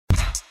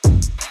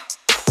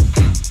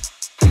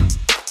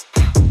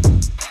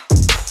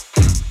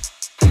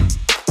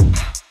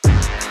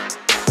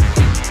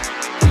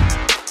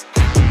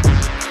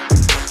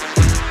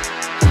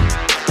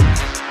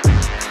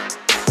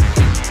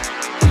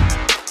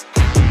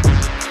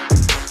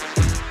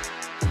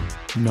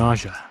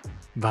nausea,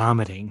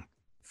 vomiting,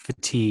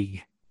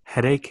 fatigue,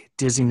 headache,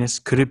 dizziness.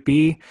 Could it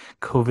be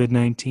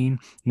COVID-19?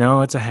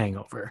 No, it's a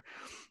hangover.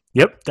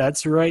 Yep,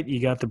 that's right.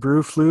 You got the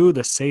brew flu,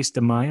 the seis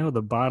de mayo,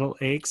 the bottle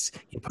aches.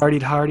 You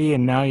partied hardy,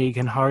 and now you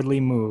can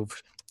hardly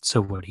move.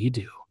 So what do you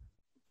do?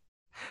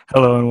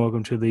 Hello, and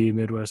welcome to the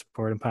Midwest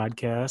Reporting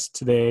Podcast.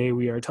 Today,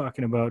 we are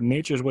talking about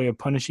nature's way of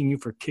punishing you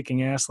for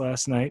kicking ass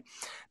last night,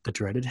 the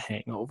dreaded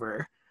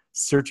hangover.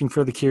 Searching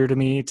for the cure to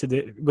me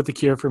today, with the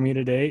cure for me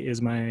today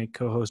is my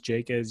co-host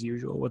Jake, as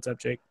usual. What's up,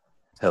 Jake?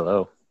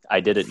 Hello. I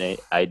did it,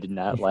 Nate. I did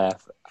not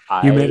laugh.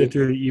 You made it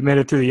through. You made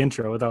it through the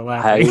intro without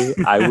laughing.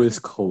 I was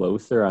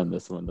closer on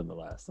this one than the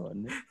last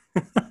one.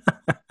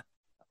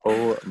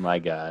 Oh my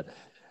god!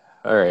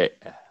 All right.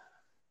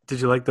 Did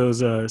you like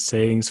those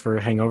sayings for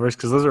hangovers?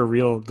 Because those are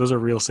real. Those are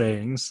real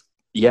sayings.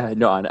 Yeah.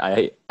 No.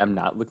 I'm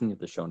not looking at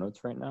the show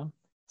notes right now,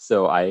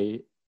 so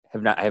I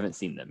haven't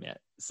seen them yet.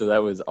 So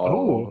that was all.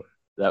 Oh.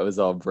 That was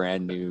all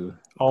brand new.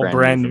 All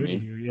brand new to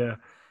you. Yeah.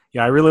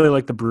 Yeah. I really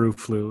like the brew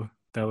flu.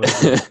 That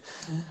was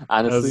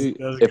honestly,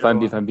 that was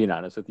if I'm being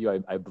honest with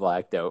you, I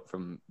blacked out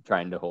from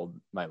trying to hold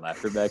my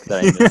laughter back that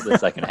I missed the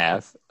second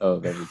half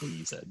of everything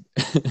you said.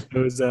 It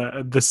was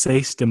the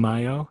seis de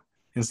mayo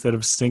instead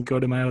of Cinco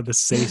de Mayo, the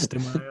seis de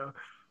mayo,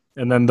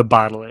 and then the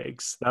bottle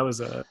eggs.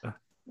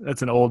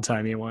 That's an old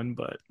timey one,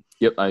 but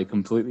yep, I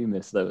completely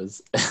missed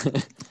those.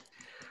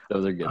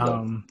 Those are good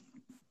though.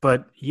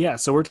 But yeah,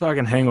 so we're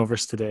talking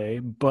hangovers today.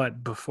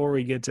 But before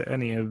we get to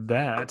any of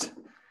that,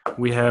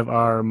 we have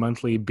our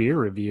monthly beer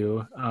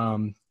review,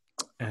 and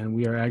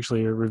we are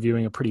actually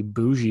reviewing a pretty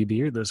bougie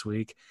beer this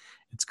week.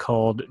 It's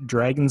called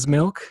Dragon's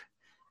Milk,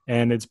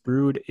 and it's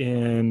brewed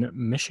in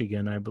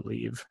Michigan, I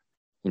believe.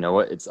 You know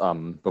what? It's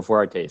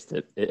before I taste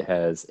it, it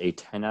has a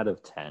 10 out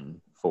of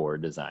 10 for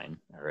design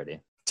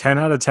already. 10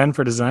 out of 10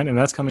 for design, and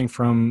that's coming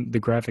from the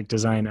graphic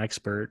design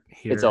expert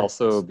here. It's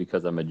also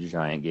because I'm a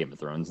giant Game of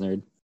Thrones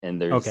nerd,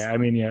 and there's okay. I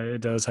mean, yeah, it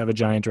does have a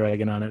giant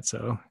dragon on it,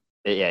 so.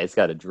 Yeah, it's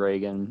got a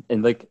dragon,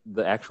 and like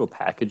the actual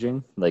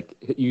packaging, like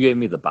you gave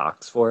me the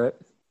box for it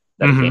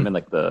that it came in,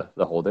 like the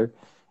holder,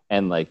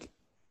 and like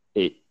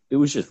it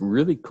was just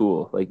really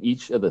cool. Like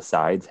each of the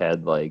sides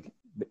had like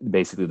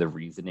basically the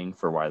reasoning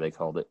for why they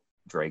called it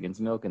Dragon's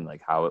Milk and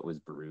like how it was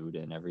brewed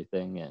and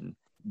everything, and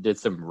did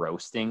some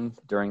roasting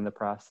during the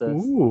process.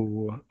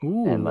 Ooh,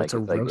 and like it's a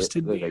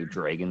roasted beer. like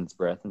dragon's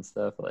breath and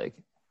stuff. Like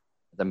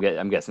I'm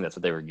guessing that's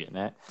what they were getting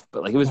at,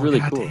 but like it was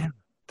really cool. Damn.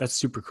 That's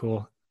super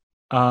cool.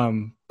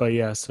 But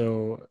yeah,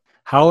 so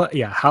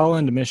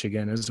Howland,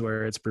 Michigan is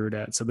where it's brewed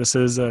at. So this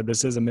is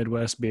a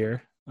Midwest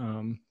beer,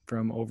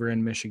 from over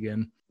in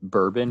Michigan.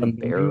 Bourbon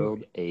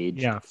barreled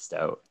aged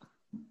stout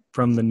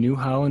from the New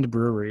Holland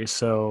Brewery.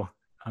 So,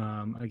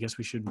 I guess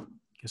we should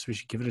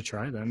give it a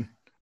try then.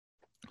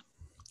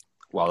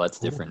 Wow, that's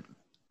different.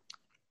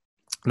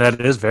 That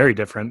is very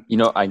different. You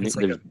know,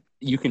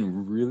 you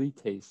can really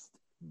taste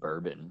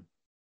bourbon.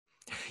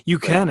 You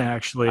can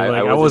actually.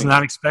 I was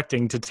not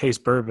expecting to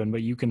taste bourbon,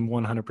 but you can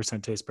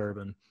 100% taste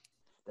bourbon.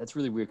 That's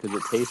really weird because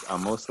it tastes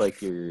almost like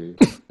you're.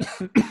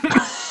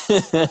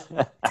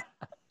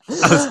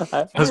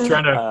 I was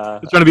trying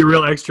to be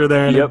real extra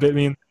there, and it bit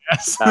me in the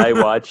ass. I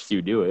watched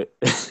you do it.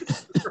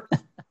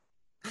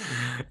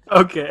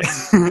 Okay.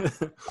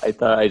 I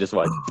thought I just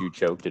watched you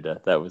choke to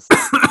death. That was.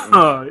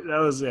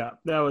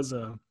 That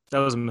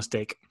was a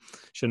mistake.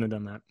 Shouldn't have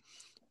done that.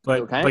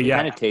 But it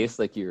kind of tastes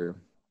like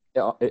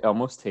it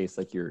almost tastes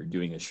like you're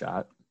doing a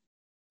shot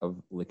of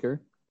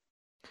liquor,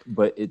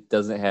 but it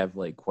doesn't have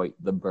like quite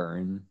the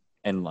burn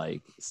and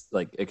like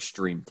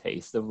extreme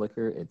taste of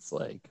liquor. It's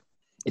like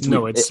very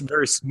smooth. It's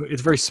very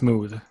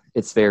smooth.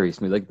 It's very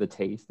smooth. Like the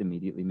taste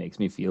immediately makes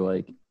me feel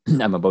like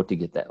I'm about to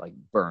get that like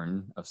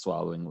burn of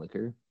swallowing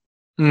liquor.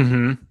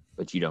 Mm-hmm.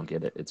 But you don't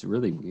get it. It's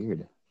really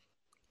weird.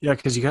 Yeah,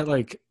 because you got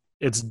like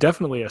it's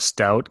definitely a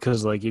stout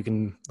because like you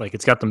can like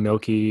it's got the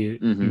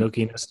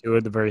milkiness to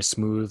it, the very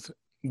smooth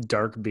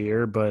dark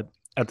beer, but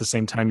at the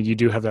same time you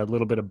do have that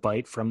little bit of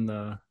bite from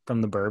the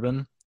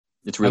bourbon.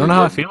 It's really I don't know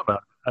how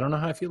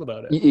I feel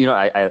about it. You know,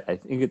 I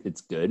think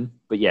it's good,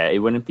 but yeah, it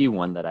wouldn't be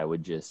one that I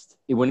would just.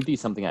 It wouldn't be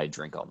something I'd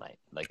drink all night.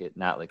 Like it,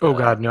 not like. Oh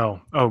God,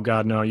 no!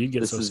 You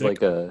get so sick. This is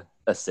like a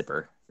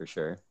sipper for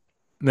sure.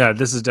 Yeah,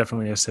 this is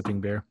definitely a sipping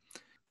beer.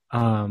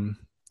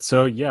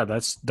 So yeah,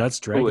 that's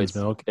Dragon's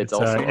Milk. It's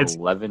also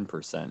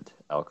 11%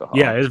 alcohol.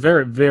 Yeah, it's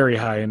very, very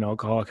high in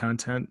alcohol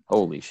content.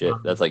 Holy shit,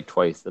 that's like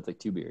twice. That's like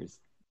 2 beers.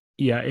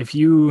 Yeah, if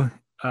you're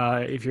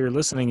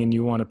listening and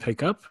you want to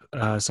pick up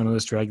some of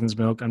this Dragon's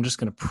Milk, I'm just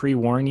going to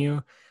pre-warn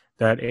you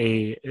that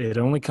it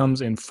only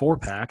comes in 4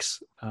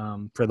 packs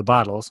for the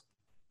bottles,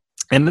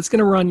 and it's going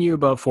to run you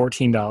about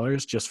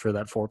 $14 just for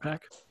that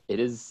 4-pack. It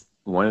is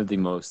one of the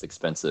most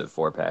expensive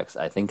 4-packs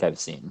I think I've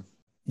seen.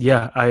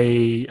 Yeah,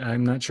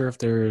 I'm not sure if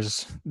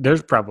there's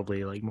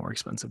probably like more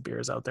expensive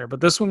beers out there,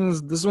 but this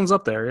one's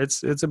up there.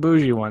 It's a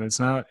bougie one. It's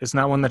not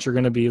one that you're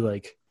going to be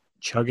like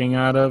chugging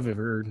out of if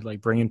you're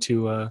like bringing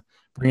to a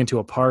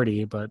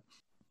party, but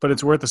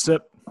it's worth a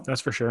sip.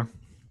 That's for sure.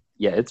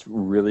 Yeah, it's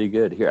really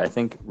good. Here, I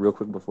think real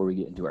quick before we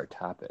get into our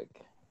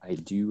topic, I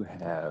do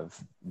have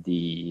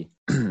the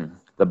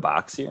the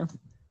box here.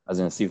 I was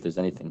gonna see if there's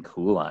anything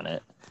cool on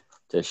it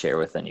to share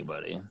with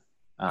anybody.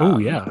 Oh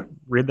yeah, Um,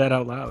 read that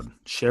out loud.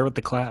 Share with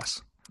the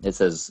class. it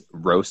says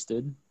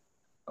roasted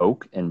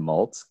oak and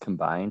malts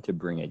combine to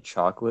bring a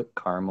chocolate,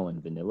 caramel,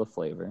 and vanilla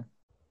flavor.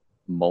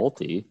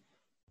 Malty,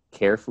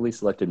 carefully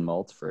selected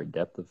malts for a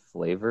depth of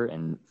flavor,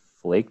 and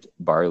flaked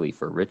barley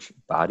for rich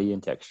body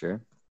and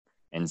texture,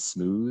 and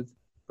smooth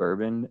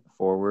bourbon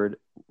forward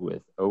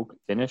with oak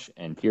finish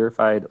and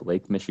purified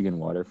Lake Michigan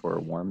water for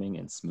a warming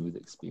and smooth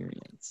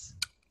experience.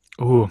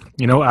 Ooh,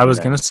 I And was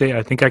that, gonna say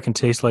I think I can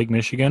taste Lake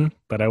Michigan,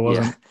 but I yeah.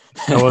 wasn't.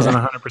 I wasn't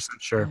 100%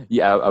 sure.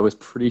 Yeah, I was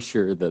pretty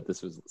sure that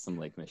this was some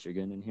Lake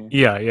Michigan in here.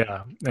 Yeah,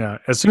 yeah, yeah.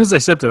 As soon as I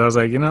sipped it, I was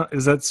like,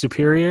 is that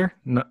Superior?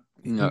 No,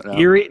 No, no,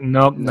 Erie?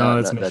 Nope, no, no,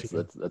 it's no.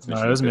 Michigan. That's No,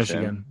 it Michigan was for sure.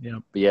 Michigan. Yeah.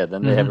 But yeah,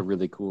 then they have Hmm. a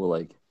really cool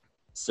like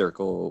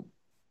circle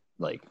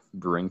like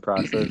brewing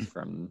process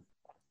from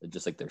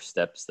just like their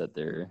steps that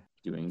they're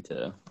doing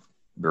to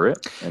brew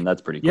it, and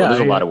that's pretty cool. Yeah, There's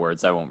a lot of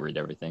words. I won't read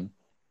everything,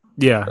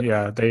 yeah,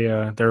 but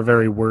yeah. They're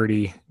very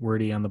wordy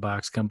on the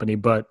box company,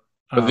 but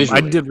I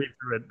visually did read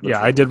through it. looks Yeah,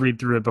 I cool. did read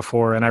through it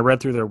before, and I read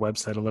through their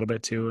website a little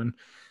bit too.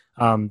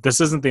 And this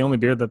isn't the only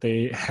beer that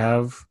they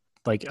have,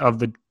 like of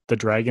the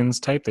Dragon's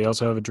type. They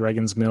also have a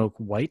Dragon's Milk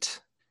White,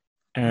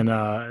 and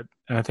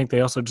I think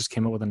they also just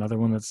came up with another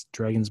one that's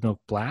Dragon's Milk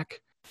Black,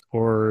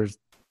 or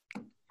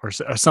or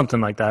something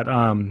like that.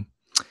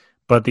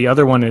 But the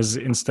other one is,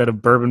 instead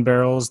of bourbon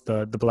barrels,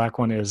 the black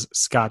one is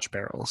Scotch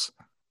barrels.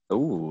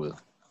 Oh,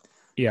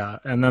 Yeah,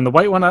 and then the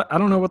white one, I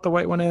don't know what the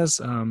white one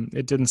is.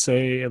 It didn't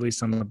say, at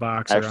least on the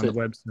box or on the actually,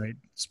 website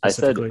I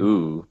said specifically.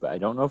 ooh, but I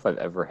don't know if I've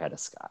ever had a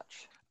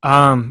Scotch.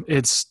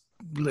 It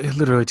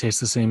literally tastes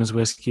the same as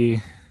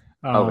whiskey.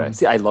 Okay, Um,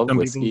 see, I love some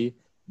people, whiskey.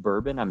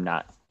 Bourbon, I'm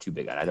not too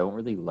big on. I don't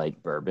really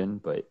like bourbon,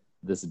 but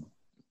this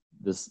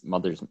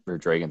mother's or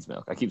dragon's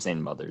milk. I keep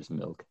saying mother's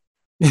milk.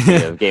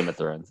 Thinking of Game of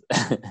Thrones.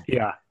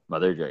 yeah,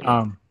 Mother Dragon.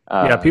 um,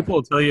 yeah. Uh, People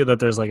will tell you that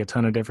there's like a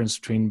ton of difference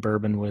between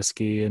bourbon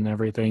whiskey and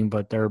everything,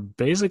 but they're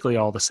basically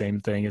all the same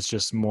thing. It's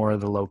just more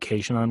the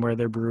location on where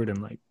they're brewed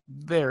and like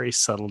very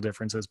subtle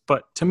differences.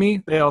 But to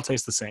me, they all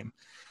taste the same.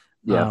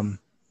 yeah, Um,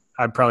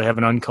 I probably have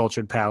an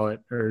uncultured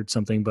palate or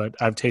something, but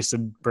I've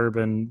tasted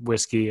bourbon,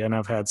 whiskey, and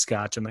I've had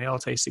scotch, and they all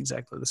taste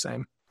exactly the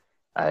same.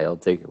 I'll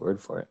take your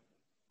word for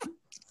it.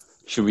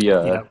 Should we?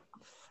 Yeah,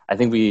 I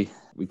think we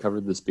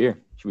covered this beer.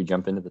 Should we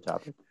jump into the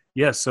topic?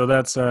 yeah. So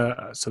that's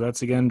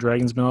again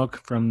Dragon's Milk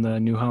from the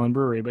New Holland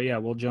Brewery. But yeah,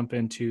 we'll jump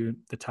into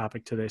the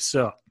topic today.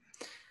 So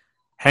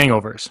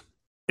hangovers.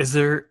 Is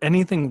there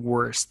anything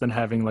worse than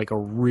having like a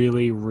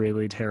really,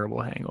 really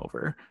terrible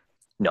hangover?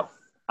 No,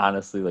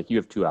 honestly, like you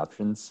have two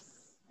options,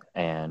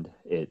 and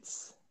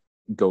it's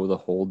go the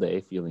whole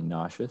day feeling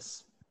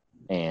nauseous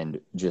and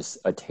just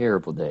a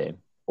terrible day,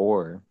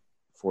 or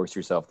force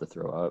yourself to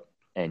throw up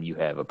and you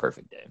have a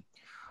perfect day.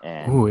 Ooh,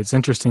 And it's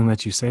interesting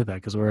that you say that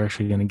because we're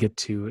actually going to get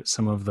to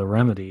some of the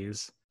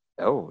remedies.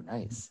 oh,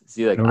 nice.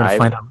 See, like And we're going to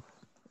find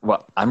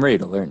out. I'm ready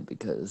to learn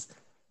because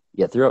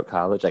yeah, throughout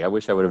college, like I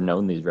wish I would have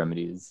known these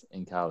remedies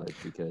in college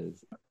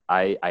because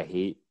I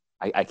hate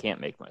I can't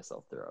make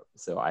myself throw up.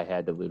 So I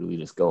had to literally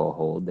just go a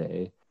whole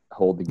day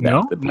holding back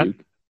No, the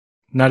puke.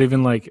 not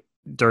even like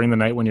during the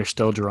night when you're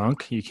still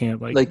drunk. You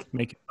can't like Like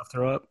make yourself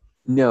throw up.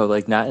 no,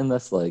 like not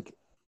unless like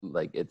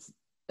it's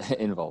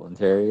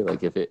involuntary.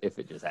 Like if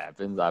it just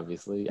happens,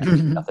 obviously, I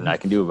mean nothing I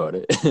can do about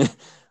it.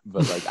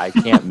 But like I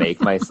can't make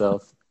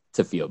myself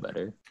to feel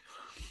better.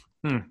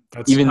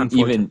 That's Even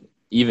unfortunate.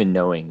 even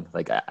knowing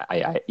like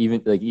I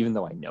even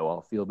though I know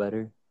I'll feel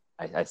better,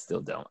 I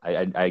still don't.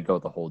 I go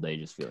the whole day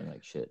just feeling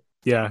like shit.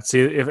 Yeah. See,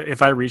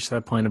 if I reach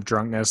that point of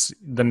drunkenness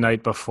the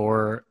night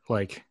before,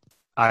 like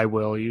I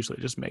will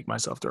usually just make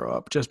myself throw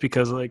up, just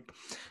because like,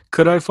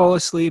 could I fall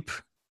asleep?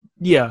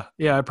 Yeah,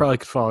 yeah, I probably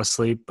could fall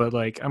asleep, but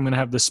like I'm gonna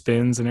have the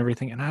spins and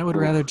everything, and I would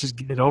rather Oof. just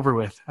get it over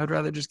with. I'd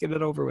rather just get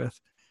it over with.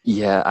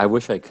 Yeah, I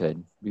wish I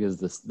could because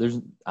there's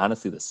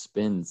honestly the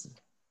spins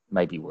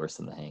might be worse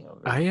than the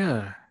hangover.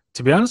 I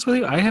To be honest with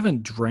you, I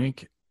haven't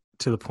drank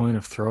to the point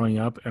of throwing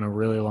up in a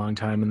really long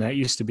time, and that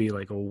used to be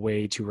like a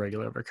way too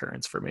regular of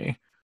occurrence for me.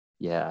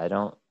 Yeah, I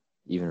don't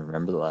even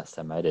remember the last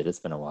time I did. It's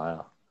been a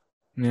while.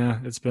 Yeah,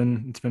 it's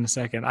been a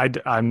second.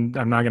 I'm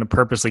not gonna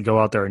purposely go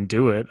out there and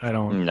do it. I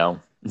don't. No.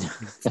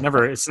 It's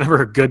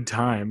never a good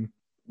time.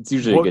 It's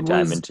usually a What good time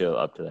was until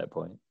up to that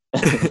point.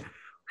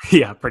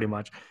 yeah, pretty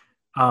much.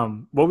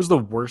 What was the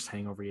worst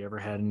hangover you ever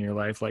had in your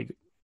life? Like,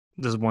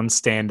 does one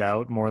stand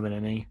out more than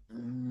any?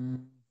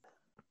 Mm,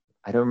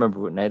 I don't remember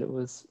what night it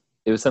was.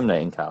 It was some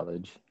night in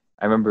college.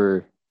 I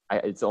remember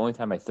it's the only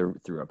time I threw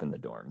up in the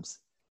dorms.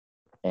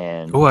 Oh,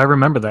 And I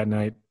remember that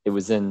night. it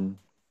was in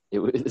it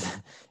was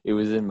it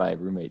was in my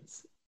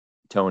roommate's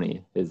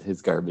Tony,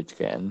 his garbage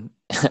can.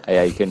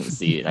 I couldn't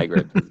see it. I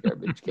grabbed his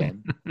garbage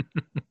can.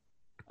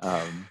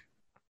 Um,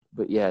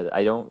 but yeah,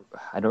 I don't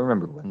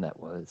remember when that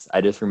was.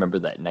 I just remember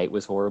that night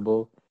was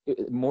horrible.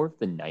 More of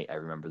the night I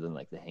remember than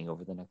like the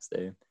hangover the next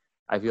day.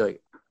 I feel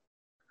like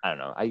I don't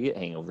know. I get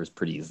hangovers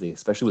pretty easily,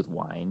 especially with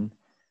wine.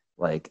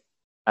 Like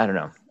I don't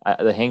know.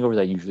 The hangovers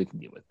I usually can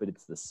deal with, but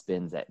it's the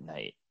spins at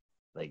night.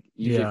 Like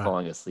usually Yeah.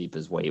 falling asleep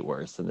is way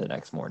worse than the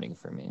next morning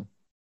for me.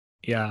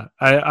 Yeah.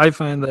 I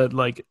find that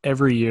like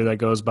every year that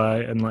goes by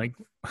and like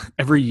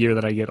every year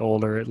that I get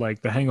older,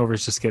 like the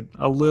hangovers just get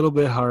a little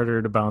bit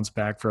harder to bounce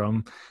back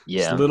from.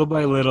 Just Yeah. little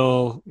by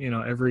little,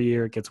 every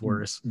year it gets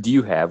worse. Do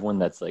you have one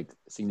that's like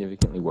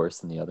significantly worse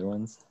than the other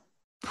ones?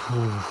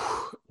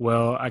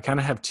 Well, I kind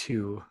of have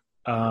two.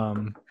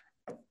 Um,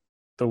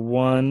 the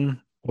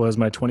one was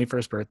my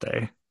 21st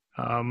birthday,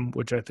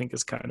 which I think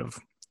is kind of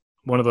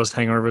one of those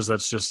hangovers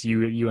that's just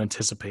you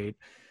anticipate.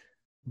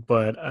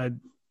 But I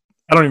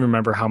don't even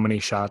remember how many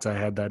shots I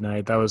had that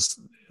night. That was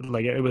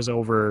like it was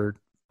over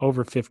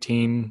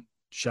 15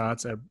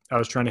 shots. I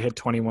was trying to hit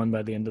 21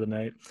 by the end of the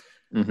night.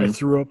 I Mm-hmm.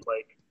 threw up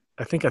like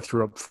I think I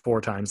threw up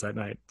four times that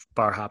night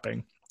bar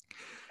hopping.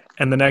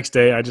 And the next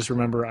day I just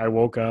remember I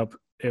woke up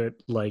at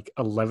like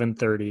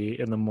 11:30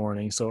 in the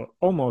morning, so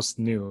almost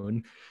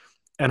noon,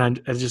 and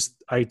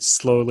I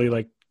slowly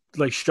like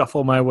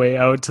shuffle my way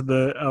out to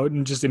the out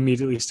and just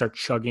immediately start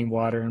chugging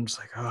water. I'm just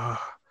like,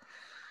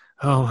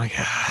 oh my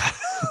god.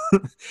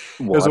 It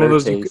was one of Water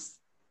those tastes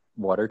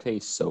water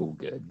tastes so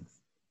good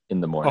in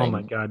the oh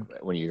my morning god.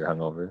 when you're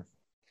hungover.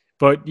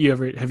 But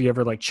have you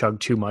ever like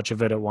chugged too much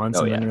of it at once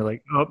Oh and then yeah. you're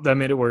like, oh, that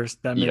made it worse.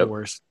 That made it Yep.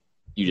 worse.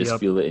 You just Yep.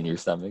 feel it in your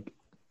stomach.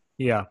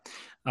 Yeah.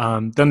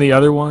 Then the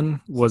other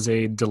one was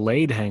a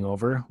delayed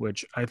hangover,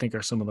 which I think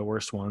are some of the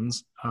worst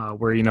ones,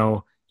 where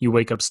you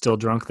wake up still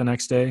drunk the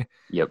next day.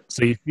 Yep.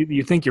 So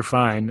you think you're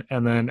fine,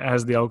 and then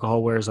as the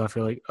alcohol wears off,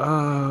 you're like,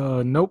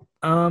 oh nope,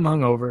 I'm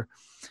hungover.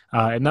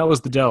 And that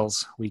was the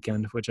Dells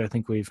weekend, which I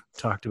think we've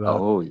talked about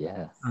Oh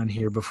yeah. on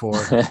here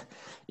before.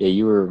 Yeah,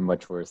 you were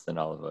much worse than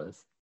all of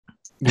us.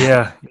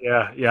 Yeah.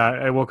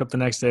 I woke up the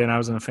next day and I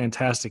was in a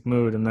fantastic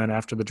mood. And then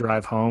after the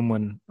drive home,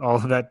 when all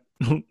of that,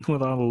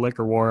 with all the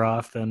liquor wore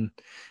off, then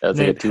That was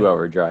like a Nate had, 2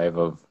 hour drive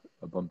of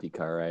a bumpy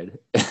car ride.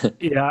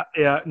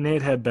 yeah,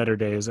 Nate had better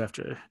days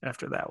after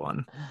that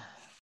one.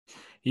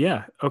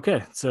 Yeah.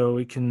 Okay. So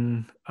we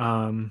can.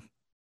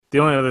 The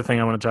only other thing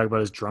I want to talk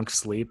about is drunk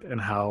sleep and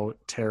how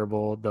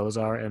terrible those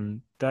are,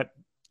 and that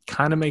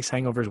kind of makes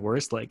hangovers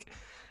worse. Like,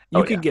 Oh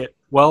you could yeah. get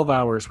 12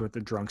 hours worth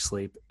of drunk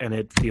sleep, and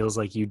it feels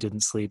like you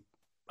didn't sleep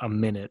a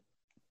minute.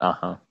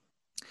 Uh-huh.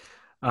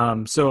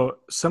 So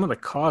some of the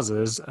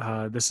causes,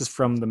 this is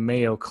from the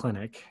Mayo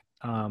Clinic,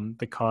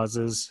 the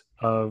causes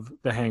of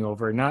the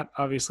hangover, not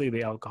obviously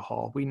the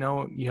alcohol. We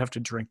know you have to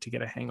drink to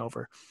get a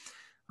hangover,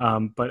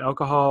 but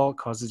alcohol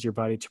causes your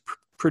body to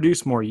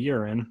produce more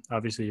urine.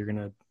 Obviously, you're going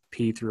to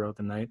pee throughout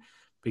the night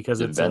because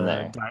We've it's been a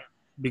there.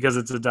 because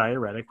it's a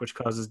diuretic, which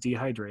causes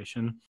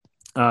dehydration,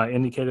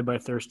 indicated by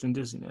thirst and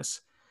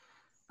dizziness.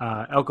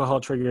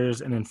 Alcohol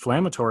triggers an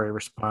inflammatory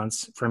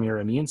response from your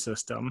immune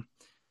system.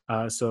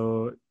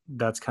 So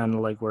that's kind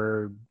of like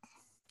where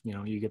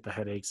you get the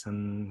headaches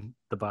and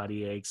the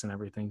body aches and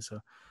everything. So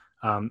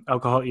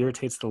alcohol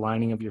irritates the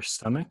lining of your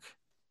stomach.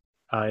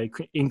 It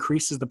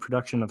increases the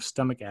production of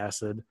stomach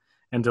acid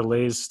and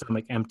delays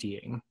stomach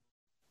emptying.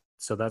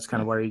 So that's kind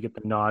Hmm. of where you get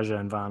the nausea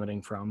and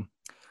vomiting from.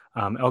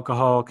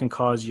 Alcohol can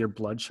cause your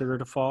blood sugar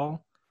to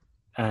fall.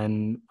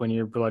 And when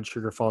your blood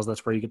sugar falls,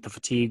 that's where you get the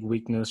fatigue,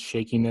 weakness,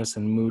 shakiness,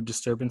 and mood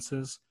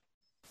disturbances.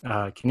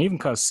 Can even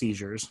cause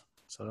seizures.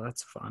 So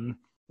that's fun.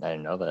 I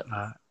didn't know that.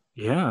 Uh,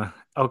 yeah.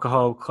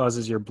 Alcohol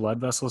causes your blood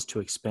vessels to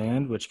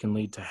expand, which can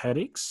lead to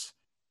headaches.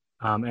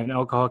 And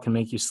alcohol can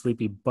make you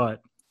sleepy,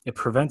 but it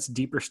prevents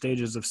deeper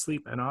stages of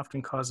sleep and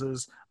often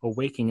causes a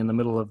waking in the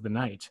middle of the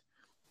night.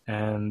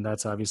 And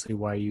that's obviously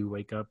why you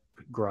wake up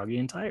groggy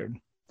and tired.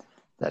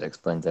 That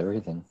explains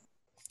everything.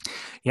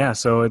 Yeah,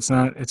 so it's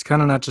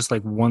kind of not just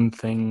like one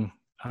thing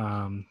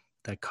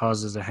that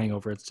causes a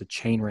hangover. It's a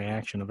chain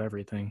reaction of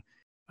everything.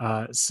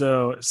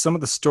 So some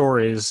of the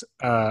stories,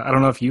 I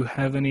don't know if you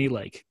have any,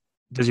 like,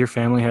 does your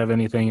family have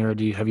anything, or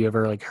have you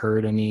ever like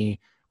heard any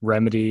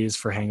remedies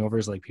for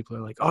hangovers? Like people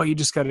are like, oh, you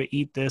just got to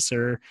eat this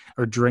or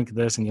drink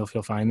this and you'll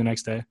feel fine the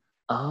next day.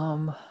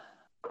 Um,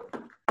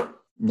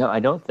 no, I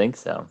don't think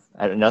so.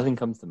 Nothing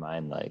comes to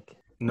mind. Like,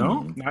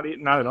 No,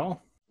 not at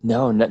all.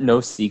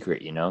 no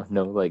secret.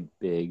 No like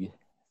big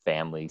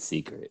family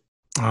secret,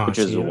 Oh, which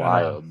is see,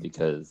 wild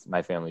because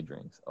my family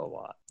drinks a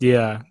lot.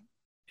 yeah,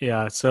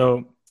 yeah.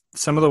 So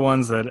some of the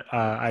ones that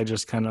I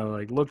just kind of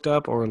like looked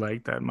up or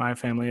like that my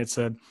family had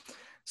said.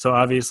 So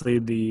obviously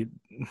the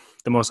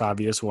most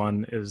obvious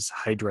one is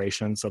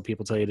hydration. So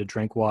people tell you to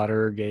drink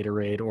water,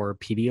 Gatorade, or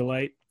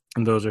Pedialyte,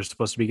 and those are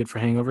supposed to be good for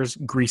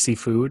hangovers. Greasy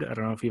food. I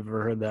don't know if you've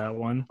ever heard that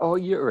one. Oh,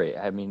 you're right.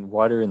 I mean,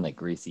 water and like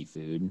greasy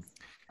food.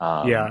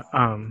 Um, Yeah.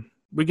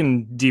 We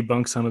can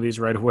debunk some of these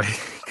right away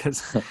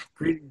because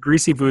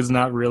greasy food is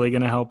not really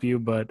going to help you.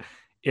 But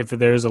if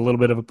there's a little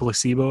bit of a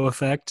placebo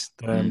effect,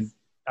 mm, then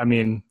I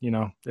mean,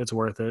 it's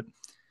worth it.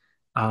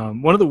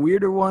 One of the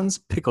weirder ones,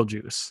 pickle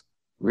juice.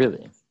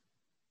 really?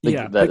 Like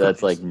Yeah, that? pickle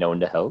That's like juice. known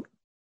to help.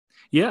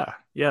 Yeah,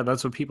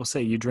 that's what people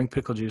say. You drink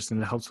pickle juice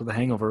and it helps with the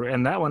hangover.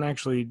 And that one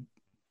actually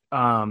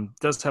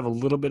does have a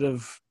little bit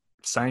of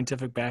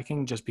scientific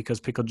backing, just because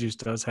pickle juice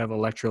does have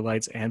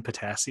electrolytes and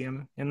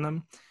potassium in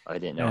them. I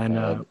didn't know it And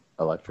had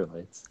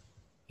electrolytes.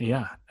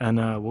 Yeah, and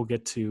we'll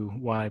get to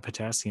why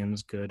potassium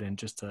is good in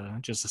just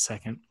a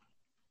second.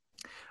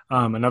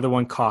 Another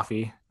one,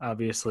 coffee,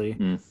 obviously,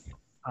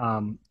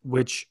 Mm.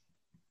 which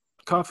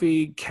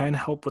coffee can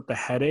help with the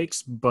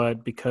headaches,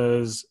 but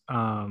because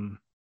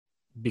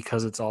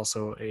it's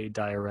also a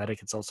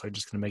diuretic, it's also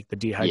just going to make the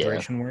Yeah.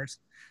 dehydration worse.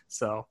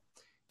 So,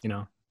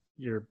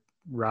 you're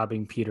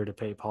robbing Peter to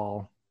pay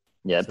Paul,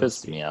 Yeah, it so to pisses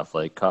speak. me off.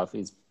 Like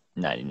coffee's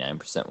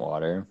 99%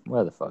 water.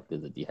 Why the fuck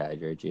does it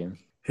dehydrate you?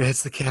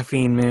 It's the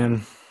caffeine,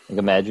 man. Like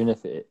imagine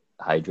if it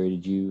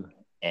hydrated you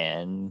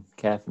and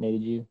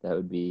caffeinated you. That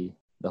would be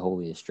the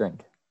holiest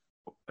drink.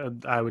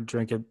 I would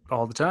drink it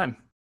all the time.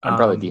 I'm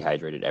probably Um,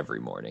 dehydrated every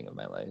morning of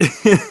my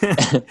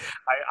life.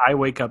 I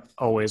wake up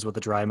always with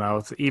a dry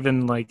mouth.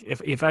 Even like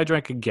if I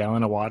drank a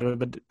gallon of water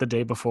the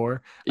day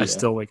before, I Yeah.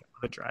 still wake up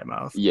with a dry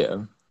mouth.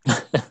 Yeah.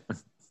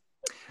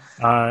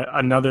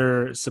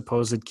 Another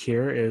supposed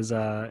cure is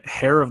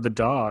hair of the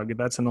dog.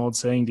 That's an old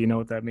saying. Do you know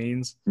what that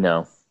means?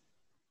 No.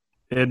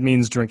 It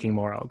means drinking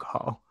more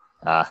alcohol.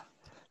 Ah,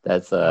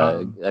 that's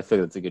Um, I feel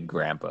that's a good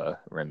grandpa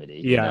remedy,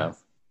 you yeah, know.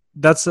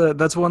 that's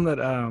one that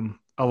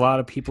a lot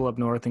of people up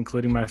north,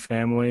 including my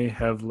family,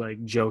 have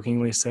like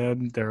jokingly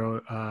said.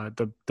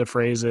 The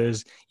phrase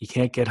is, "You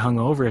can't get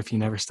hungover if you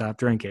never stop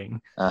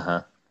drinking."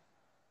 Uh-huh.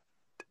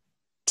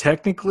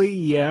 Technically,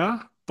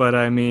 yeah, but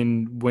I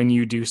mean, when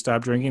you do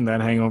stop drinking,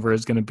 that hangover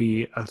is going to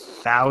be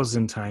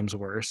 1,000 times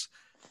worse.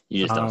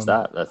 You just don't Um,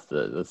 stop. That's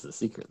the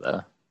secret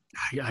though.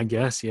 I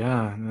guess,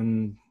 yeah, You just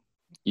and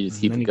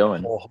keep then it you get a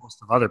going. whole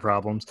host of other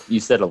problems. You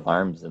set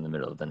alarms in the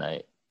middle of the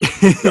night.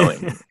 Keep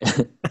going.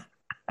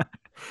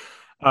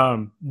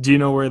 Do you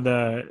know where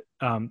the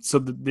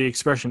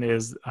expression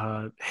is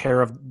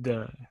hair of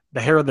the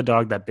hair of the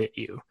dog that bit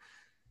you?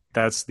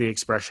 That's the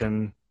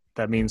expression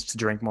that means to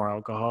drink more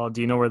alcohol.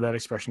 Do you know where that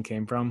expression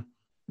came from?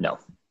 No.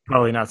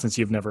 Probably not, since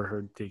you've never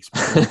heard the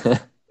expression.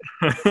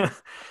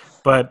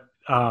 But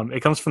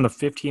it comes from the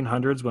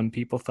 1500s, when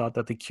people thought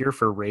that the cure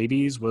for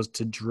rabies was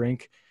a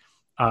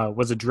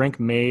drink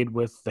made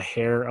with the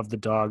hair of the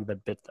dog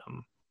that bit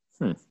them.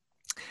 Hmm.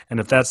 And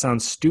if that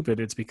sounds stupid,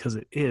 it's because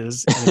it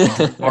is.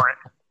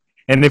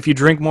 And if you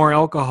drink more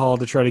alcohol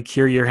to try to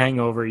cure your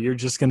hangover, you're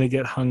just going to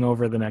get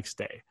hungover the next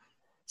day.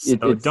 it,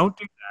 So it's don't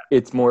do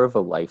it's more of a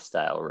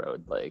lifestyle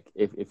road. Like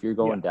if you're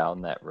that. Yeah. going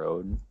down that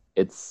road,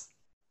 it's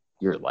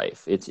your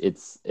life.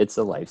 It's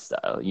a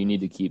lifestyle. You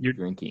need to keep You're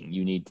drinking.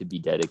 You need to be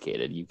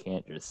dedicated. You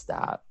can't just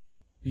stop.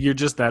 you're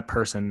just that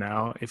person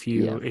now. If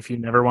Yeah. you if you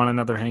never want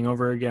another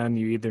hangover again,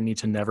 you either need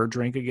to never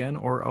drink again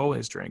or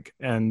always drink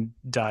and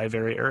die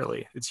very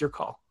early. It's your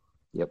call.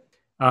 Yep.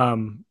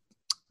 Um,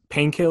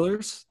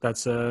 Painkillers.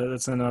 That's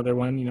another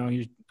one.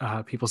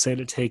 People say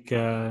to take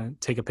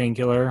a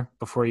painkiller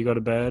before you go to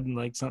bed,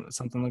 like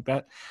something like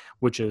that,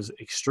 which is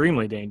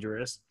extremely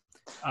dangerous.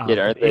 Yet But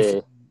aren't if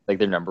they like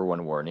their number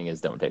one warning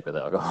is don't take with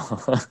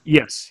alcohol?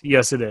 Yes,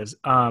 it is.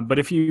 But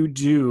if you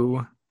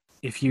do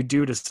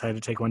decide to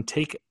take one,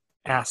 take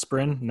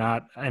aspirin,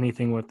 not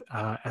anything with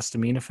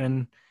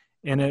acetaminophen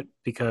in it,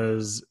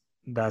 because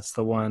that's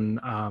the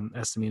one,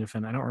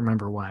 acetaminophen. I don't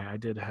remember why. I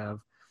did have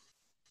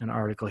an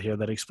article here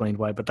that explained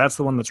why, but that's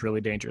the one that's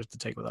really dangerous to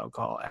take with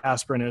alcohol.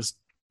 Aspirin is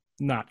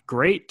not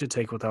great to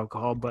take with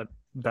alcohol, but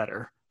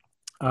better.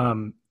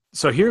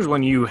 So here's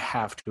one you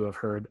have to have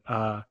heard.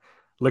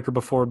 Liquor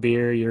before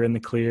beer, you're in the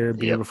clear.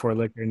 Beer Yep. before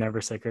liquor,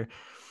 never sicker.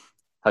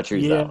 How true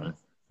is Yeah, that one?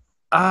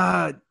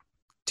 uh,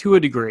 to a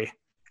degree.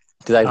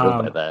 Because I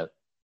live by Um,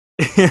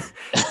 that.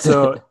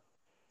 so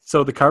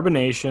so the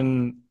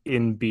carbonation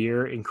in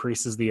beer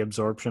increases the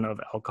absorption of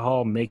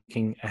alcohol,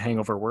 making a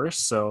hangover worse.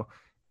 So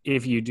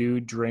if you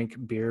do drink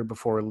beer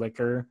before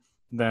liquor,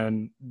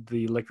 then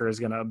the liquor is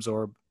going to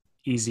absorb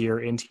easier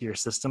into your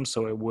system,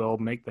 so it will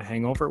make the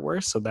hangover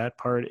worse. So that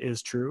part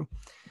is true.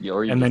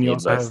 Or you And then just you need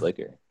also less have,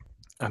 liquor.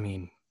 I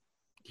mean,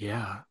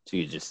 yeah. So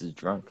you're just as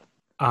drunk.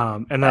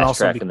 And then Fast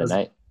also track in the because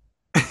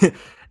night.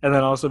 and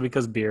then also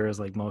because beer is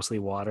like mostly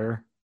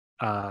water,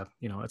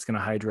 it's going to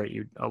hydrate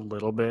you a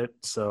little bit,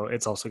 so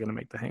it's also going to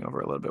make the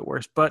hangover a little bit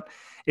worse. But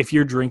if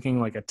you're drinking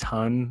like a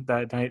ton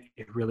that night,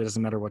 it really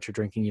doesn't matter what you're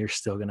drinking, you're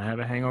still going to have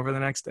a hangover the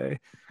next day.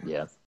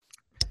 Yeah.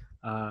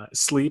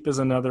 Sleep is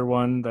another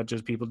one that you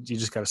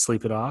just got to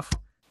sleep it off,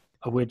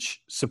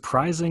 which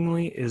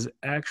surprisingly is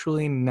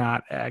actually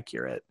not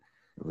accurate.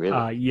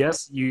 Really?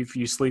 Yes, if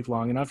you sleep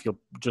long enough, you'll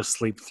just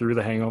sleep through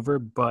the hangover.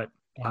 But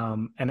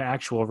an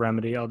actual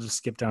remedy, I'll just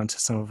skip down to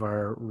some of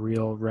our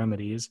real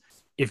remedies.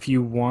 If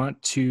you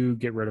want to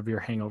get rid of your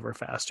hangover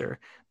faster,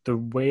 the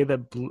way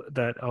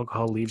that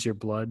alcohol leaves your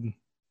blood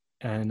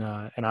and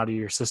out of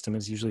your system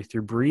is usually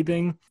through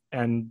breathing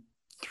and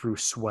through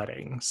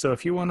sweating. So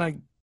if you want to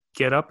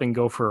get up and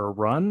go for a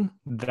run,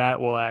 that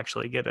will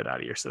actually get it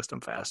out of your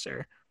system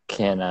faster.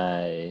 Can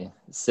I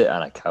sit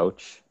on a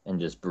couch and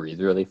just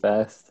breathe really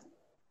fast?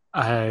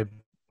 I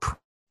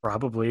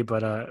Probably,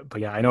 but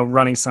yeah, I know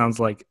running sounds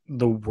like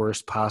the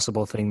worst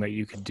possible thing that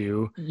you could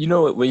do. You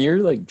know what? When you're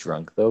like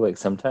drunk though, like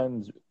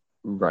sometimes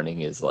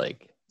running is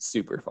like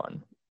super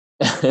fun.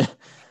 Like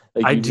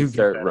I you do just get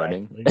start that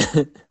running.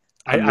 actually.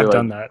 You're I've like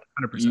done that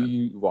 100%.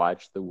 you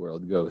watch the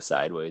world go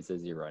sideways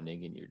as you're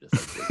running, and you're just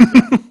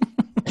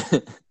like, "This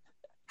is not."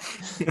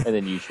 And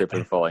then you trip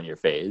and fall on your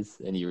face,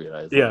 and you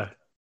realize like Yeah.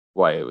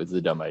 why it was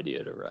a dumb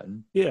idea to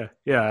run. Yeah.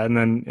 Yeah. And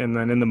then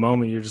in the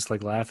moment you're just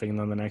like laughing. And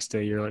then the next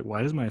day you're like,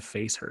 why does my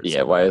face hurt Yeah,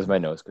 so why is bad? my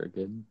nose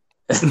crooked?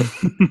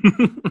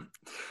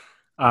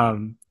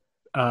 um,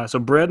 so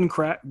bread,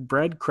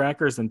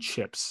 crackers, and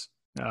chips.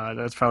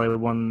 That's probably the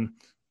one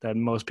that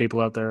most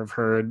people out there have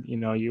heard. You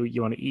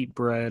want to eat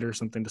bread or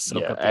something to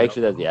soak Yeah, up the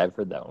actually, alcohol. I've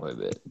heard that one a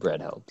bit.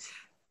 Bread helps.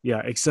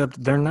 Yeah,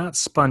 except they're not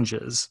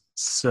sponges.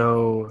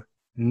 So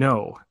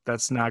no,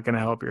 that's not going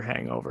to help your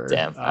hangover.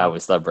 Damn, I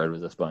always thought bread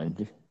was a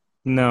sponge.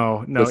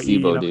 No, no,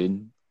 Placebo,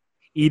 dude.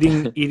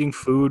 eating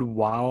food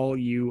while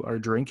you are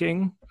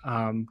drinking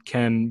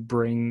can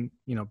bring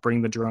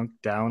the drunk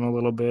down a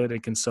little bit.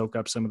 It can soak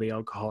up some of the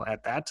alcohol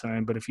at that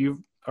time. But if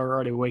you are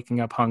already waking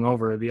up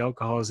hungover, the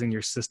alcohol is in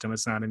your system.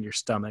 It's not in your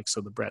stomach,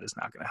 so the bread is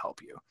not going to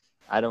help you.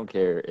 I don't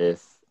care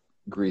if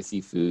greasy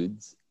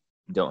foods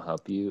don't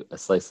help you. A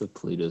slice of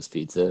Polito's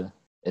pizza,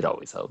 it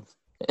always helps.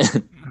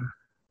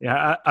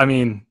 Yeah, I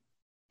mean,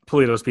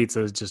 Polito's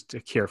pizza is just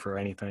a cure for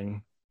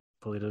anything.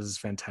 Polito's is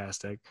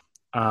fantastic.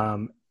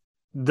 Um,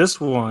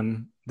 this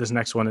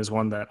next one is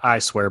one that I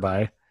swear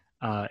by.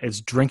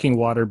 It's drinking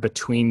water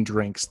between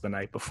drinks the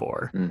night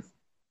before Mm,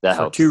 that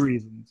for two helps.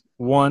 reasons.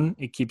 One,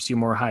 it keeps you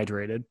more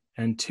hydrated,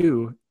 and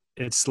two,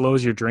 it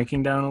slows your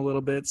drinking down a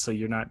little bit, so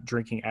you're not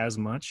drinking as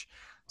much.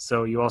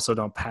 So you also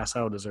don't pass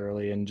out as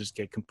early and just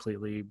get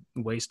completely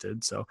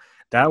wasted. So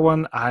that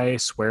one I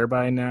swear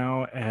by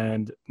now,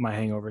 and my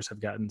hangovers have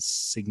gotten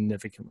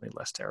significantly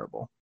less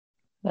terrible.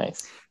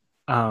 Nice.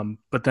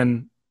 But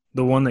then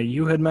the one that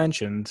you had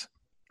mentioned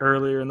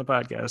earlier in the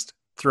podcast,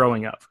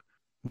 throwing up.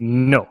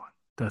 No,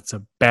 that's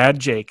a bad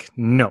Jake.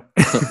 No.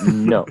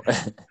 No.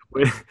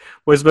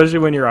 Especially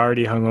when you're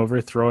already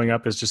hungover, throwing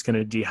up is just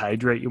going to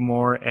dehydrate you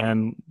more.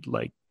 And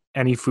like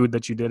any food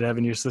that you did have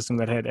in your system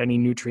that had any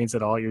nutrients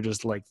at all, you're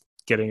just like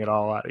getting it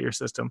all out of your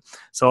system.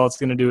 So all it's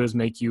going to do is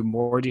make you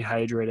more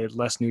dehydrated,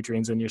 less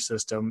nutrients in your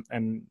system,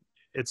 and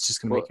it's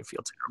just going to Well, make you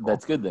feel terrible.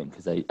 that's good then,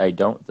 because I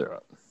don't throw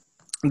up.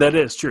 That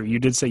is true. You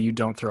did say you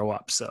don't throw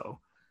up, so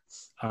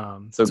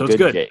So so it's good,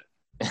 good. Jake.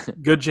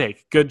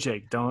 Good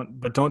Jake.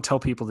 Don't tell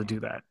people to do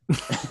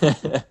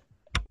that.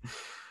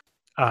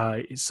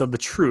 So the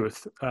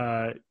truth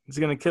is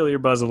going to kill your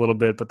buzz a little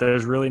bit, but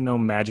there's really no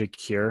magic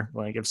cure.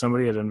 Like if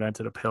somebody had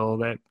invented a pill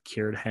that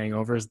cured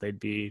hangovers, they'd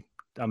be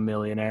a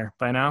millionaire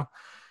by now.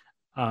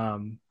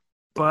 Um,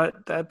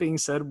 but that being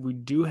said, we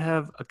do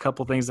have a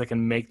couple things that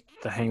can make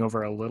the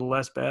hangover a little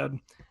less bad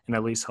and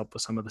at least help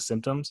with some of the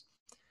symptoms.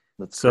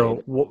 That's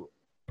great.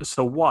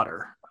 So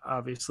water,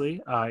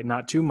 obviously,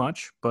 not too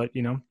much, but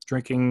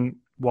drinking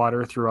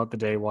water throughout the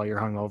day while you're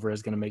hungover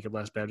is going to make it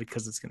less bad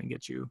because it's going to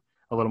get you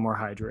a little more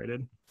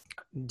hydrated.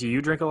 Do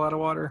you drink a lot of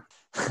water?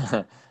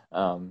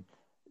 um,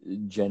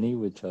 Jenny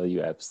would tell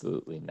you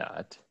absolutely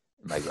not.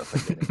 My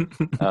girlfriend Jenny.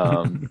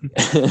 Um,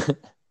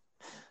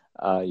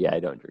 yeah, I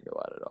don't drink a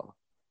lot at all.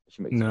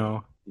 She makes fun of me.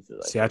 No. She says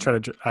I See,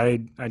 should. I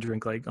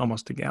drink like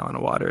almost a gallon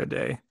of water a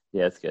day.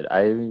 Yeah, it's good.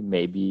 I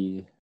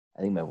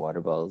think my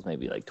water bottle is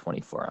maybe like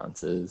 24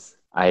 ounces.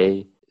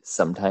 I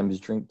sometimes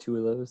drink two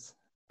of those.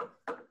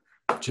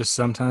 Just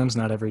sometimes,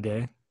 not every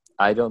day.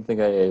 I don't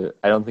think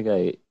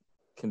I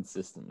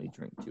consistently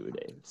drink two a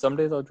day. Some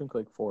days I'll drink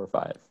like four or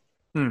five.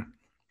 Hmm.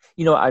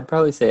 I'd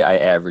probably say I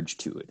average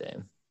two a day,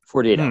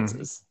 48 Hmm.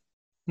 ounces.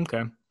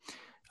 Okay.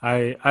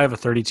 I have a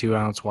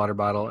 32-ounce water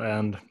bottle,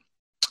 and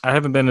I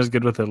haven't been as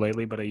good with it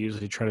lately, but I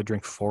usually try to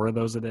drink 4 of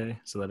those a day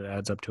so that it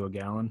adds up to a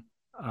gallon.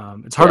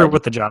 It's Yeah. harder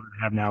with the job that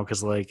I have now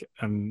because like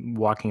I'm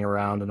walking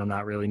around and I'm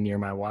not really near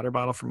my water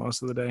bottle for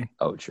most of the day.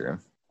 Oh, true.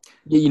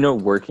 Yeah,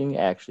 working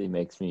actually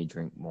makes me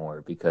drink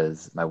more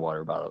because my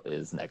water bottle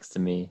is next to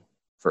me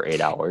for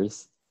 8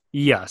 hours.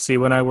 Yeah, see,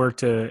 when I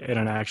worked in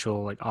an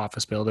actual like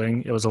office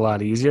building, it was a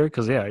lot easier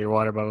because yeah, your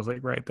water bottle's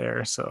like right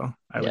there, so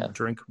I Yeah. would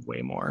drink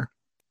way more.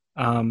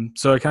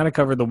 So I kind of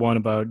covered the one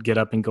about get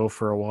up and go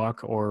for a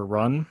walk or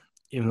run,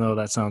 even though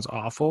that sounds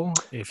awful.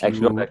 If Actually,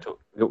 you,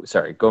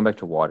 going back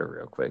to water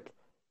real quick.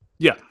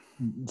 yeah,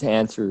 To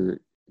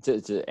answer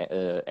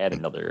add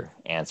another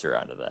answer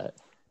onto that.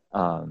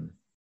 Um,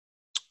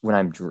 when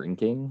I'm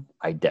drinking,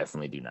 I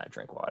definitely do not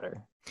drink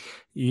water.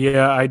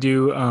 yeah, I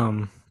do.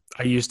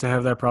 I used to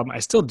have that problem. I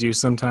still do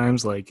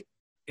sometimes. Like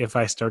if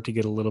I start to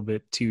get a little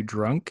bit too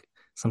drunk,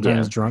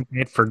 sometimes Yeah. drunk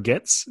it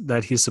forgets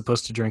that he's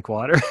supposed to drink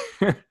water.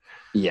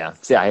 Yeah.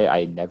 See,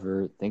 I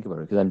never think about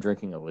it because I'm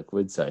drinking a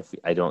liquid, so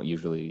I don't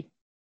usually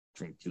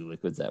drink two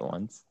liquids at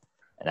once,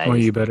 and I Well,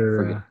 just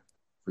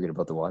forget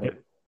about the uh, water.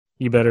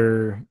 you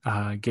better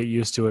get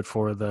used to it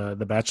for the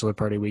bachelor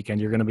party weekend.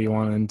 You're going to be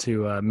wanting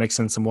to mix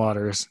in some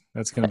waters.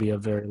 That's going to be a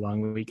very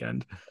long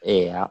weekend.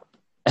 Yeah.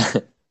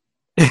 What's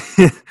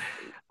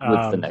the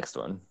um, next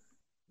one?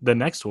 the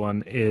next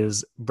one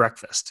is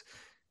breakfast.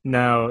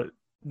 Now,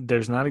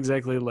 there's not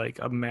exactly like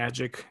a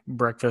magic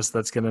breakfast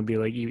that's going to be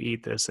like you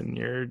eat this and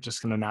you're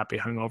just going to not be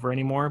hungover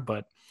anymore.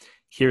 But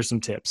here's some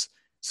tips.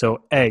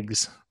 So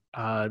eggs.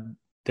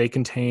 they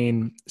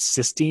contain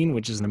cysteine,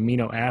 which is an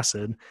amino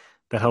acid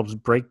that helps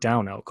break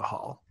down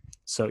alcohol.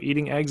 So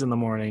eating eggs in the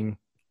morning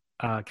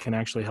can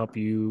actually help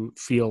you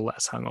feel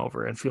less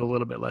hungover and feel a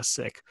little bit less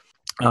sick.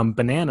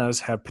 Bananas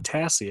have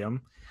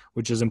potassium,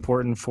 which is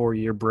important for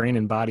your brain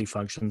and body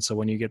function. So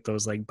when you get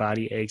those like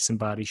body aches and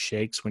body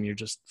shakes when you're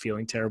just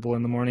feeling terrible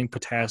in the morning,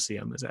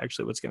 potassium is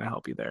actually what's going to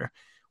help you there,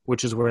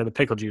 which is where the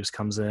pickle juice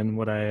comes in,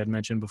 what I had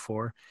mentioned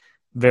before.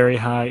 Very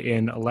high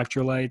in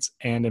electrolytes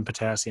and in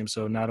potassium.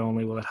 So not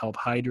only will it help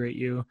hydrate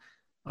you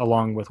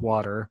along with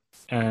water,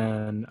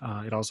 and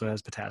it also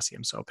has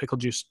potassium. So pickle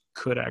juice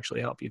could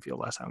actually help you feel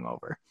less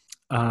hungover.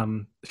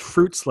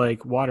 Fruits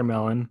like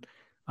watermelon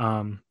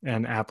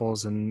and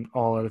apples and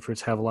all other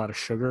fruits have a lot of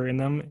sugar in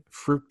them,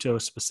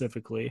 fructose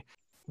specifically,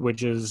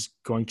 which is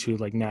going to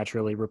like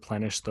naturally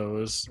replenish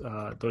those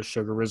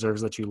sugar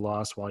reserves that you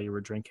lost while you were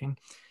drinking.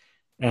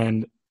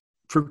 And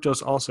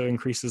fructose also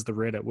increases the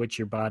rate at which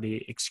your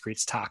body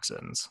excretes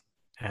toxins,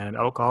 and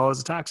alcohol is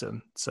a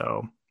toxin.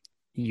 So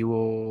you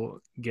will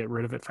get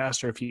rid of it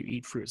faster if you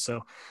eat fruit.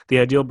 So the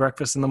ideal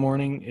breakfast in the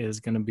morning is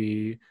going to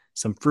be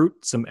some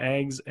fruit, some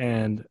eggs,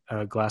 and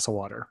a glass of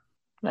water.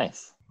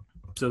 Nice.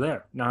 So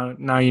there.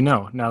 Now you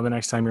know. Now the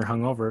next time you're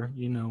hungover,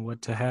 you know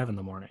what to have in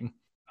the morning.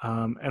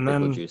 And Pickle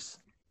then juice.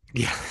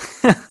 Yeah.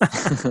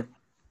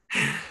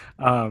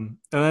 And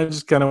I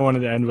just kind of wanted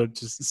to end with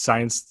just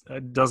science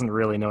doesn't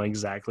really know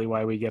exactly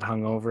why we get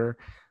hungover.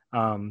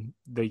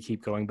 They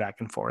keep going back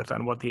and forth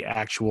on what the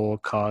actual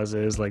cause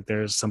is. Like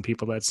there's some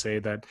people that say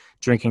that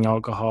drinking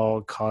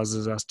alcohol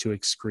causes us to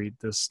excrete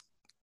this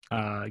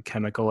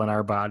chemical in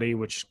our body,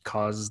 which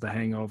causes the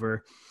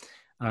hangover.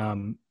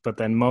 But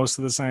then most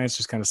of the science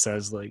just kind of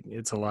says like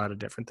it's a lot of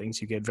different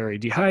things. You get very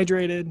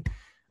dehydrated.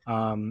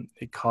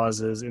 It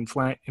causes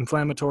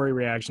inflammatory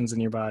reactions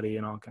in your body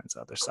and all kinds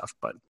of other stuff.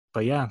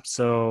 But yeah,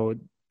 so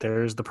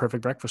there's the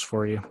perfect breakfast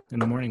for you in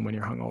the morning when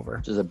you're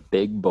hungover. Just a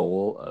big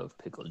bowl of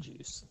pickle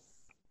juice.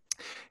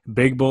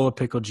 Big bowl of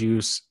pickle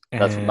juice.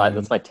 And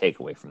that's my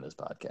takeaway from this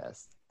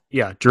podcast.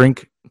 Yeah,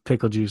 drink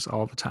pickle juice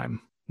all the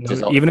time.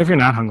 Even if you're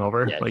not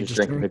hungover, yeah, like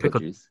just drink pickle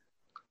juice.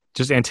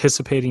 Just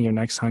anticipating your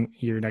next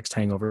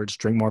hangover, just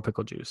drink more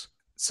pickle juice.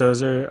 So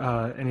is there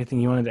anything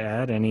you wanted to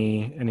add?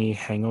 Any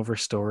hangover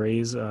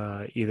stories,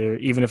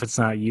 even if it's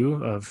not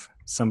you, of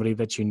somebody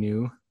that you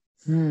knew?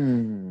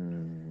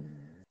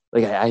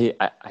 Like I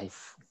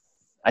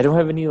don't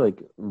have any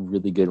like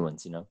really good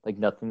ones, like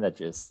nothing that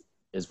just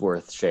is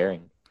worth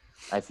sharing.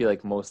 I feel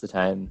like most of the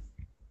time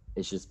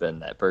it's just been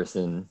that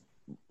person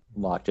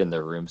locked in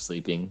their room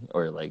sleeping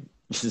or like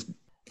just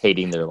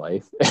hating their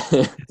life.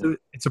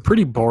 It's a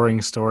pretty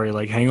boring story.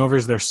 Like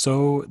hangovers,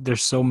 they're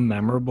so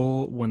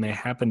memorable when they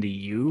happen to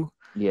you.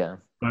 Yeah.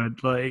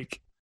 But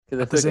like at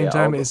the like, same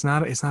time, it's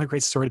not a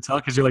great story to tell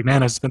because you're like,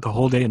 man, I spent the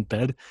whole day in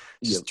bed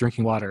just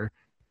drinking water.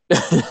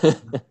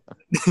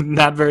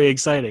 Not very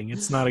exciting.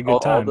 It's not a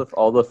good time.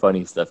 All the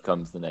funny stuff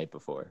comes the night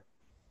before.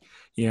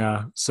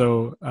 Yeah.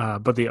 So,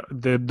 but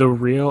the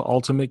real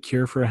ultimate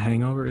cure for a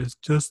hangover is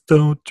just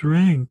don't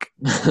drink.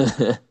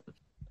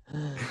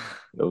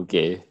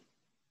 Okay.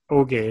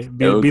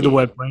 Be the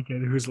wet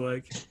blanket who's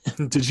like,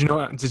 did you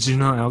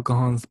know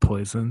alcohol is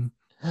poison?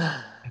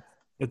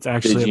 It's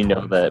actually. Did you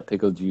know that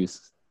pickle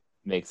juice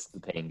makes the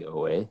pain go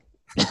away?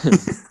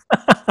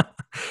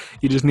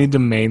 You just need to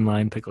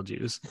mainline pickle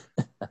juice.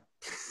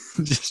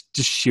 just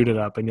shoot it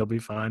up and you'll be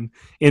fine.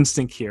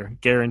 Instant cure,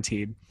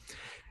 guaranteed.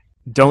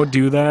 Don't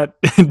do that.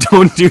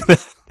 Don't do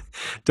that.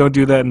 Don't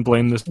do that and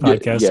blame this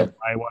podcast of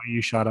why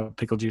you shot up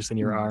pickle juice in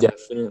your arm.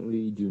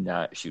 Definitely do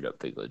not shoot up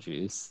pickle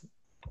juice.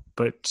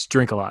 But just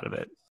drink a lot of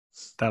it.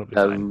 That'll be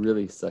fine. That would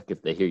really suck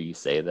if they hear you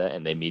say that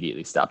and they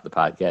immediately stop the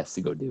podcast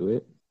to go do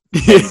it.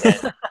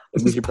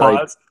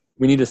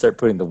 We need to start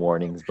putting the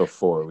warnings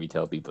before we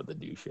tell people to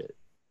do shit.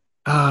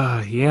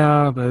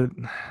 Yeah, but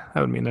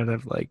that would mean I'd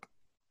have like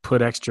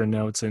put extra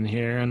notes in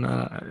here, and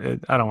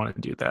I don't want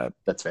to do that.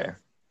 That's fair.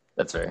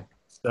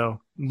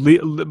 So,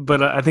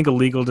 but I think a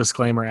legal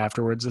disclaimer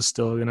afterwards is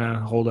still gonna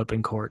hold up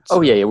in court. So.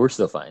 Oh yeah, we're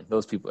still fine.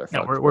 Those people are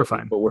fine. Yeah, we're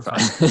fine. But we're fine.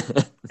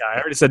 Yeah, I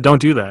already said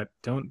don't do that.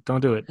 Don't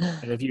do it.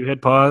 And if you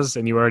hit pause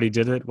and you already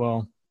did it,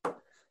 well,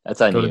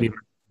 that's on you.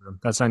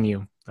 That's on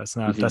you. That's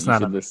not.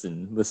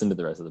 Listen to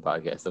the rest of the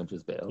podcast. Don't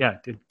just bail. Yeah.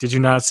 Did you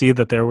not see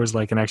that there was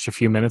like an extra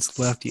few minutes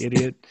left, you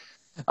idiot?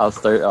 I'll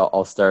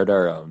start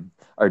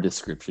our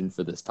description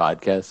for this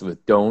podcast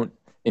with "Don't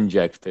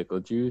inject pickle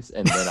juice,"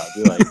 and then I'll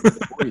be like,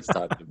 "What he's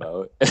talking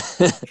about."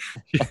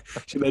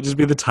 Should that just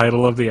be the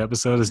title of the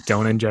episode? Is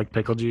 "Don't inject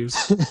pickle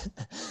juice"?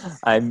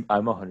 I'm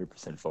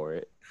 100% for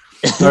it.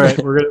 All right,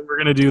 we're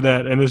gonna do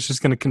that, and it's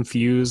just gonna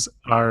confuse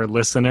our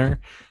listener.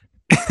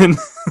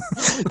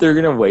 They're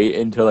gonna wait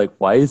until like,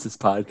 why is this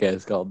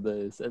podcast called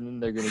this? And then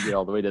they're gonna get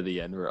all the way to the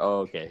end where,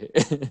 okay.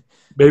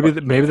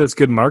 maybe that's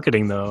good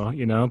marketing though.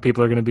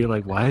 People are gonna be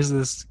like, why is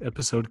this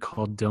episode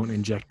called "Don't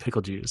Inject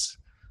Pickle Juice"?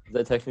 Is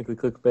that technically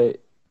clickbait?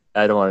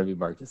 I don't want to be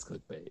marked as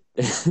clickbait.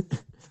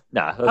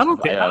 Nah, I that's don't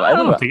fine. think I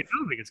don't know. I don't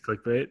think it's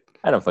clickbait.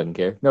 I don't fucking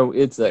care. No,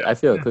 it's. Yeah, I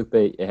feel like yeah,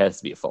 clickbait. It has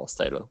to be a false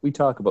title. We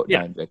talk about yeah,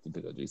 non-injected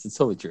pickle juice. It's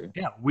totally true.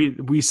 yeah.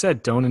 We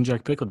said don't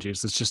inject pickle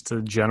juice. It's just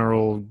a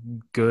general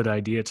good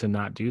idea to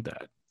not do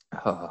that.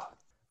 Oh,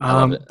 I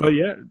love it. But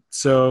yeah,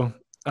 so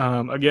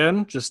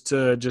again, just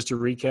to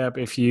recap,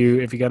 if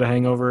you got a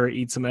hangover,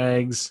 eat some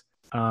eggs,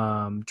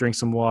 drink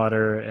some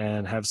water,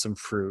 and have some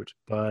fruit.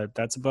 But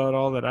that's about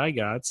all that I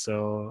got.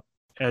 So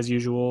as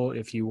usual,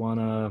 if you want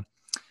to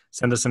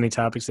send us any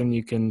topics in,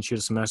 you can shoot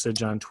us a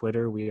message on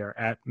Twitter. We are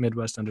at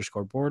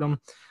Midwest_boredom.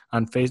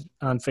 On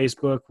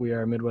Facebook, we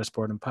are Midwest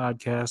Boredom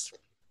Podcast.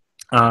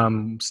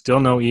 Still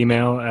no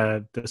email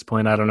at this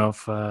point. I don't know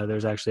if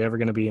there's actually ever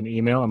going to be an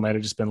email. I might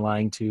have just been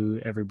lying to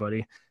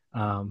everybody.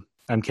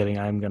 I'm kidding.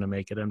 I'm going to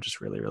make it. I'm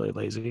just really, really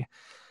lazy.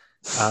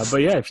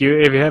 But yeah, if you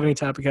have any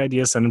topic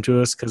ideas, send them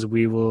to us because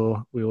we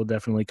will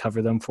definitely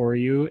cover them for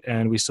you.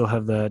 And we still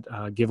have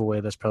that giveaway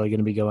that's probably going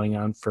to be going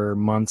on for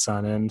months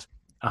on end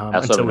I also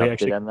until have we an update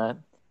actually. on that.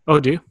 Oh,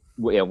 do you?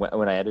 Well, yeah,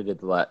 when I edited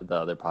the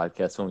other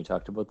podcast when we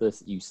talked about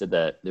this, you said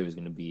that there was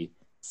going to be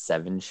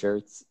 7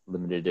 shirts,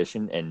 limited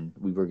edition, and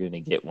we were going to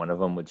get one of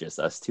them with just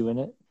us 2 in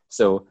it.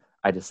 So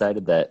I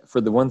decided that for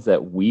the ones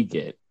that we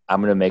get,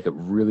 I'm going to make a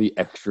really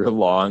extra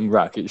long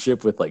rocket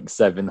ship with like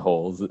 7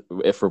 holes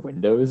for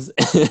windows.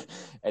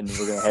 And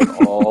we're going to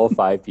have all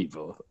 5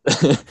 people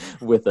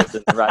with us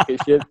in the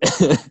rocket ship.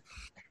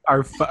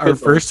 Our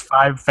first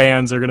 5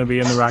 fans are going to be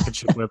in the rocket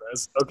ship with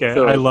us. Okay,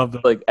 So I love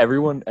that. Like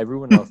everyone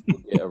else will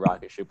get a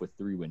rocket ship with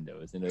 3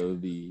 windows, and it'll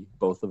be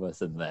both of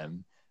us and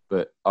them.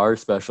 But our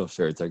special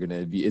shirts are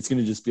gonna be. It's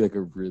gonna just be like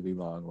a really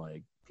long,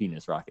 like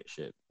penis rocket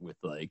ship with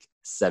like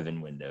 7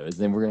 windows,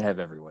 and we're gonna have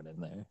everyone in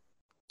there.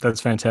 That's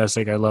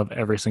fantastic. I love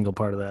every single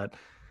part of that.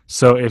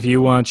 So if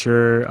you want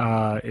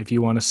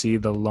to see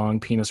the long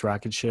penis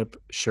rocket ship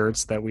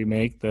shirts that we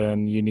make,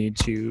 then you need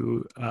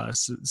to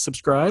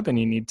subscribe and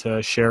you need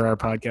to share our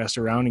podcast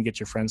around and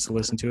get your friends to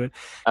listen to it.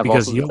 I've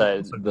Because also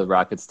decided the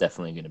rocket's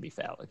definitely gonna be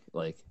phallic.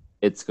 Like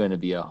it's going to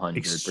be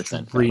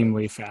 100%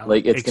 extremely phallic.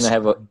 Like it's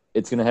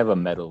gonna have a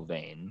metal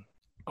vein.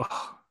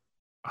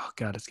 Oh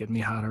God, it's getting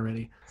me hot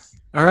already.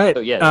 All right. So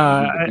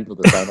yeah, you need the people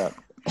to sign up.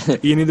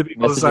 You need the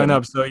people to sign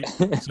up. So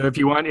if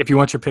you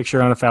want your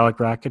picture on a phallic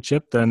rocket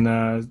ship, then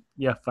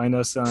find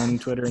us on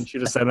Twitter and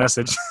shoot us that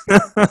message.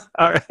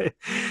 All right.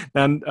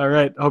 And all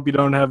right. Hope you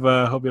don't have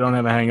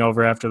a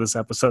hangover after this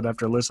episode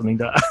after listening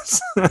to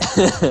us.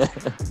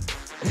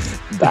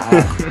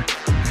 Bye.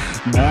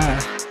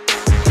 Bye.